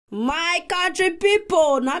My country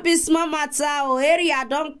people, not be small matter. Area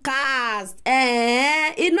don't cast.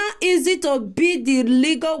 It's not easy to be the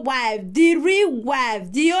legal wife, the real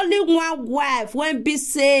wife, the only one wife. When be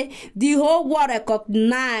say the whole world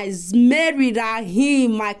recognize Mary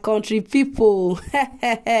Raheem, my country people.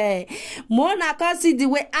 Mona can see the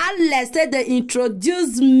way Alex said they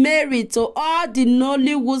introduce Mary to all the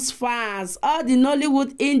Nollywood fans, all the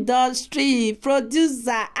Nollywood industry,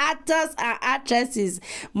 producer, actors and actresses.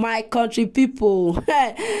 My country people.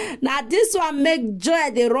 Now this one make joy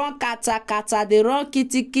the run kata kata, the run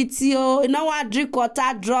kitty kitty. Oh, you know what? Drink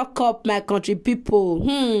water, draw cup, my country people.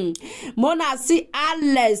 Mona see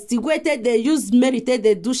Alex, the way they use Mary,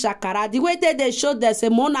 they do shakara, the way they show them say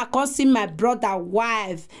Mona come see my brother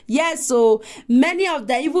wife. Yes, so many of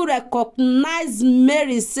them even recognize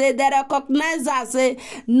Mary, say they recognize her, say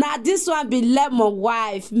now this one be Lemon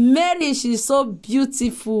wife. Mary, she's so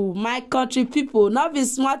beautiful. My country people, not be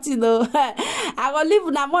smart, you know. I will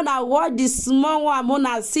leave now. Mona watch the small one.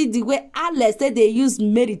 Mona see the way Alex say they use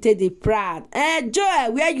Mary, they proud.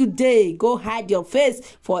 Joy, where you dey? Go hide your face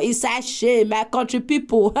for inside shame, my country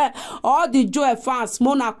people. All the Joy fans,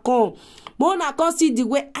 Mona come see the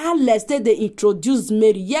way Alex say they introduce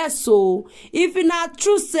Mary. Yes, so if it not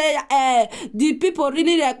true say the people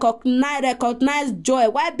really recognize Joy,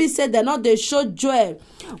 why be say they not they show Joy?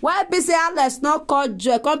 Why be say Alex not call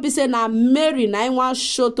Joy? Come be say now Mary now want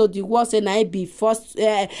show to the world say now be first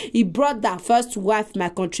he brought that first wife, my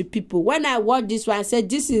country people. When I watch this one, I said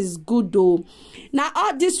this is good though. Now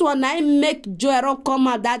all this one I make Joy don't come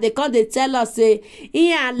out that they come they tell us say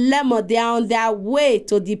Ian and Lemon they are on their way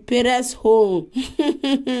to the parents' home.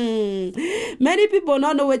 Many people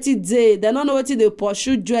don't know what it they don't know what they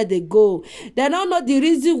pursue Joy they go. They don't know the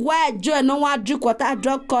reason why Joy no want drink water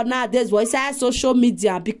drug corner nowadays was inside social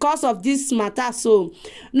media because of this matter. So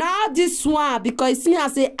now this one because you see I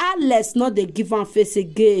say Alex not they give am face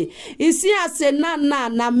again. You see I say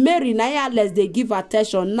na Mary na Alex they give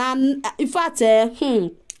attention. Now in fact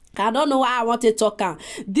I don't know why I want to talk.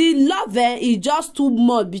 The love is just too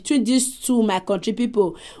much between these two, my country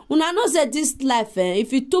people. When I know that this life,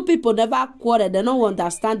 if you two people never quarrel, they don't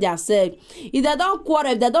understand themselves. If they don't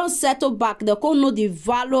quarrel, if they don't settle back, they can't know the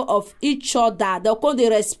value of each other. They can't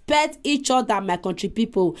respect each other, my country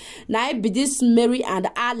people. Now it be this Mary and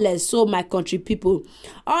Alex, so my country people.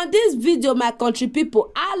 On this video, my country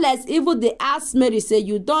people, Alex even they ask Mary, say,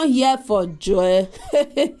 you don't hear for Joy.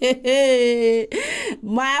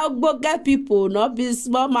 My Ogboge people, not be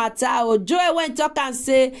small matter. Joy went talk and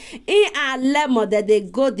say, in and Lemon that they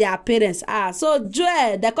go their parents are. So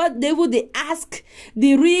Joy, they would ask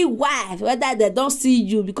the real wife whether they don't see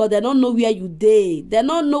you because they don't know where you dey. They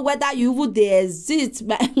don't know whether you would they exist.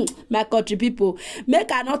 My country people,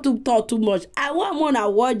 make I not to talk too much. I want Mona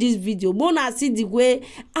watch this video. Mona see the way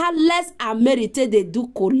Alex and Mary they do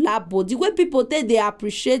collabo. The way people they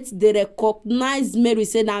appreciate, they recognize Mary.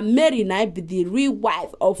 Say now Mary now be the real wife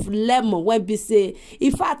of Lemon. When be say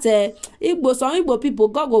in fact some Igbo people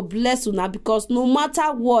God go bless una because no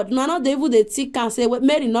matter what no they even they think and say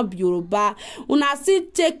Mary not be Yoruba una still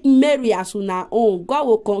take Mary as una own. God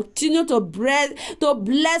will continue to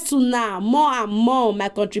bless una more and more, my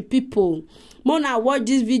country people. Mona watch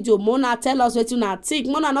this video. Mona tell us what you think.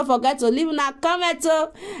 Mona not forget to leave una comment.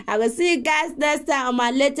 I will see you guys next time on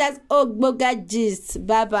my latest Ogboga gist.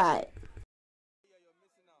 Bye bye.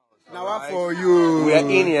 Now what for you? We are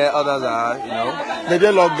in here, others are, you know. They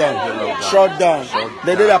did lockdown. Shut down.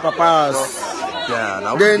 They did their papas. Yeah,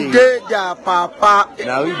 now They did their papa.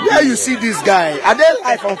 Now Where you see this guy? Are they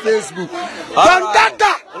live on Facebook?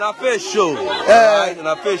 Dada! On our face show. Right? On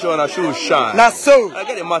our face show and our show shine. Now so. I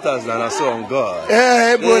get the matters now, so on God.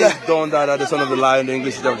 Hey, This is Don Dada, the son of the lion, the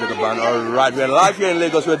English Jacob band. Alright, we're live here in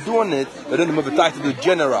Lagos. We're doing it. We're doing the movie titled The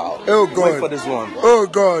General. Oh God. Wait for this one. Oh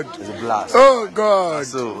God. It's a blast. Oh God.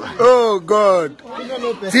 So. Oh God.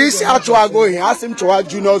 This actual going. Ask him to watch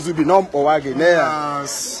Junior Zubi. No more again.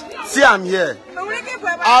 Yes. See, I'm here.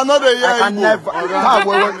 I'm not a year. I can never. I'm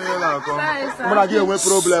not here with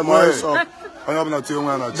problem.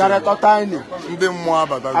 Director Tiny.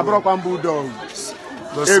 I broke one bulldog.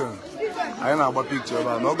 Listen, I ain't about picture,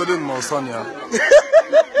 but not good in my son, yeah.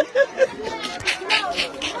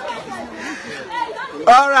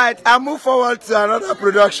 All right, I move forward to another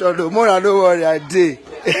production. No more, don't worry, I did.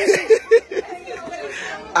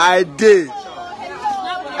 I did.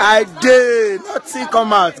 Nothing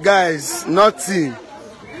come out, guys. Nothing.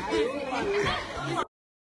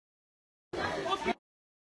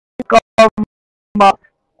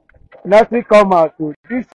 Nothing come out.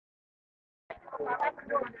 This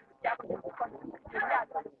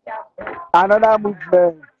another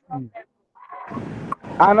movement.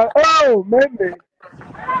 And oh, maybe.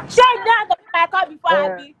 Shake down the my car before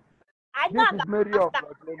I be. I know This is Mary of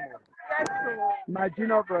Lemon. My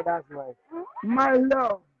junior brother's wife. My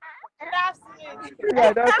love.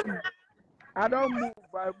 I don't move.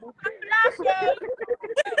 I move.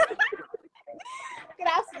 Good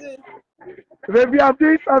afternoon. Maybe I'm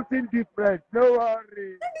doing something different. No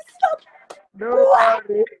worry. No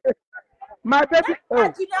worry. My baby.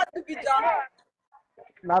 Oh.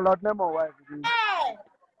 Now Lord Lemon wife. Hey.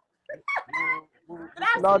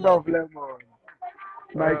 Lord of Lemon.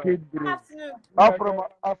 My kid bro. Up from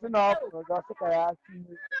Asina up from Asika.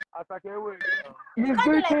 He's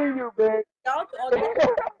greeting you, babe. I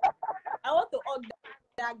want to hug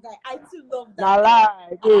that guy. I too love that. Now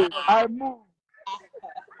lie, babe. I move.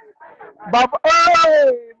 Baba,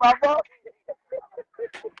 hey, Baba.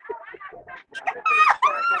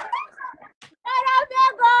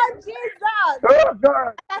 Jesus. Oh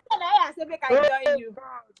God. That's why I say make I join you.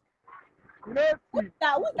 God. Who's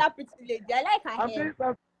that pretty lady? I like her I'm hair. doing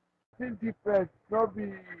something different. No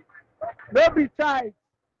be child.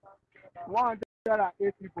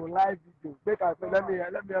 108 people live video. Make I say, let me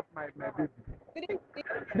help my baby.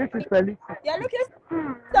 This is Felix. You're looking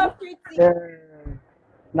so pretty.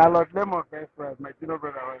 Now Lord Lemon first friend, my junior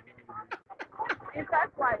brother. In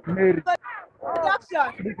fact, why? Mary.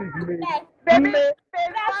 Production. This is Mary. Baby,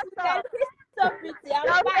 so pretty. I'm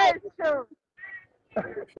fine.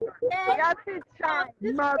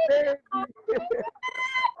 My baby.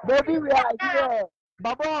 Baby, we are here.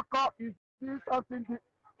 Baba Oko is doing something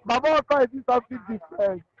Baba Oko is doing something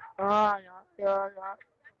different. Yeah.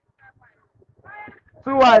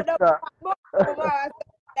 Two wives, sir.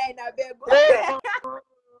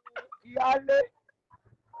 Yale.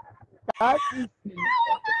 Can't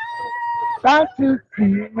you see?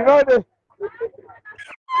 You know the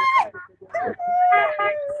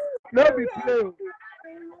no be play.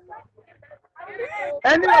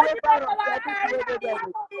 Anyway,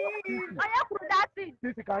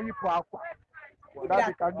 this can you put aqua?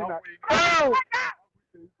 That can do that. Oh!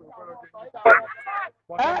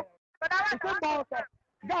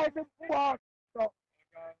 Guys,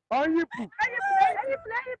 on you.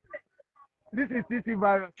 This is CC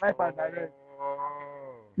virus, life and direct.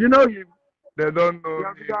 You know him. They don't know me.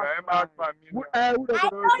 I'm out for me. I know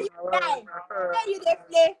you guys. Where you they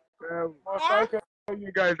play?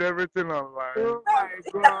 You guys, everything online. Oh my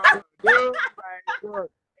God. Oh my God.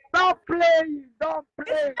 Don't play.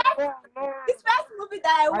 Oh, no. This first movie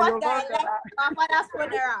that I watched that I like my father's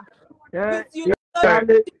funeral. Yeah. You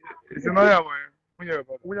It's another one. We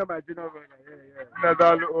are my junior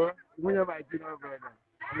brother. We are my junior brother.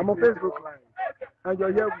 I'm on Facebook Live. And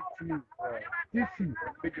you're here with you.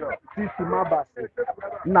 TC Mabasi.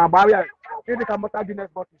 Now, Barrier. If you come out the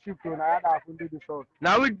next bottle shift to another do the song.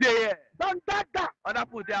 Now we there. Don't that. Other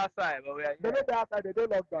put the outside, but we are They don't outside, they don't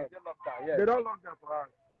lock down. They don't lock down for us.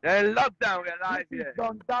 They're in lockdown, we're live here.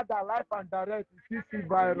 Don't that life and direct CC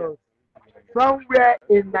virus. Somewhere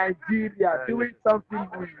in Nigeria doing something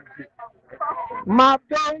good. My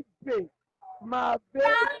baby. Thank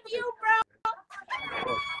you, bro.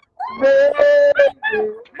 Baby.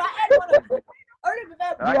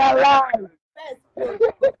 We are live.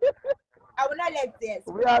 I will not let this.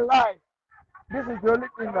 We are live. This is the only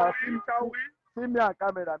thing that see me and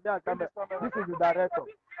camera. This is the director.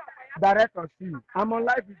 Director, see. I'm on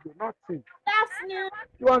live video, not see. That's new.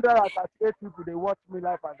 238 people, they watch me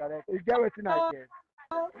live and direct. You get what I get?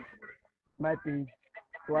 My page.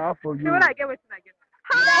 Wow, for you. What I get?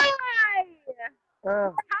 Hi. Hi.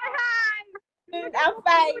 I'm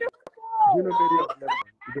fine. You know Mary of Lemon.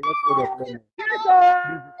 You don't know of Lemon. This is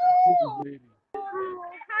Mary.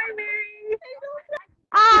 Hi, Mary.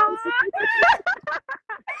 Oh.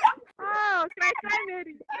 Oh, cry,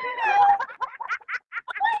 Mary. Hi, Mary.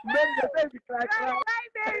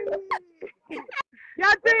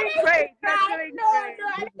 You're doing great. You're doing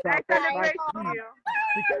great. I celebrate you.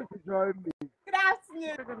 Because you joined me. Good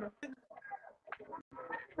afternoon.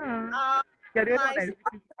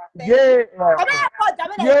 Yeah.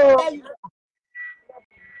 Yo.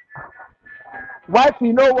 Wife,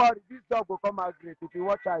 you know what? This job will come out great. If you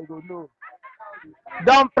watch her, you will know.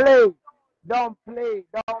 Don't play. Don't play.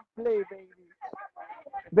 Don't play, baby.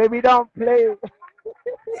 Baby, don't play.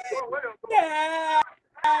 Yeah.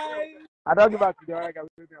 I don't give back to the other guy.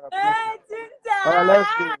 Let's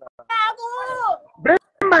go. Bring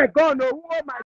my gun. Oh, my